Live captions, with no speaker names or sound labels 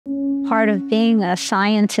part of being a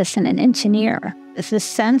scientist and an engineer. It's this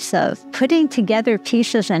sense of putting together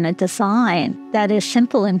pieces in a design that is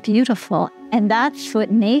simple and beautiful. And that's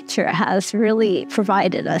what nature has really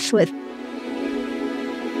provided us with.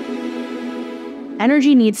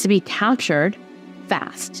 Energy needs to be captured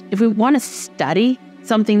fast. If we want to study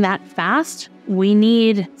something that fast, we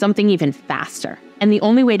need something even faster. And the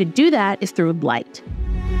only way to do that is through light.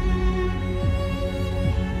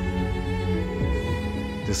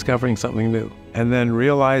 Discovering something new, and then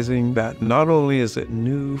realizing that not only is it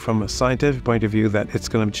new from a scientific point of view, that it's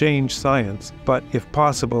going to change science, but if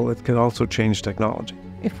possible, it can also change technology.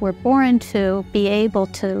 If we're born to be able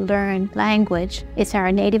to learn language, it's our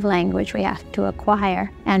native language we have to acquire,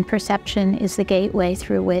 and perception is the gateway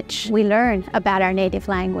through which we learn about our native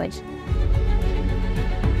language.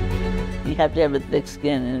 You have to have a thick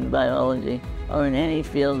skin in biology or in any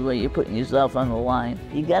field where you're putting yourself on the line.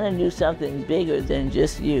 You gotta do something bigger than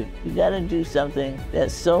just you. You gotta do something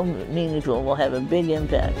that's so meaningful, will have a big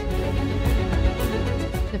impact.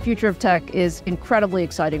 The future of tech is incredibly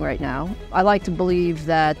exciting right now. I like to believe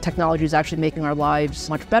that technology is actually making our lives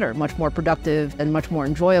much better, much more productive, and much more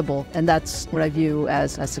enjoyable, and that's what I view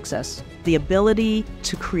as success. The ability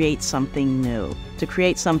to create something new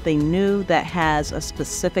that has a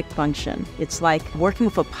specific function. It's like working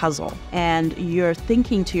with a puzzle, and you're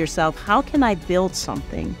thinking to yourself, how can I build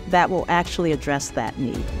something that will actually address that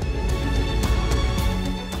need?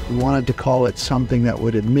 We wanted to call it something that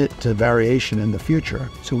would admit to variation in the future.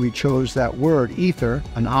 So we chose that word, ether,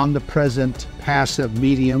 an omnipresent passive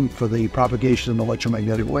medium for the propagation of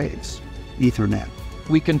electromagnetic waves, Ethernet.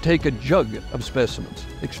 We can take a jug of specimens,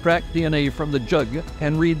 extract DNA from the jug,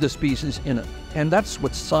 and read the species in it. And that's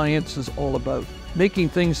what science is all about, making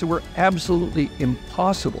things that were absolutely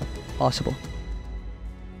impossible possible.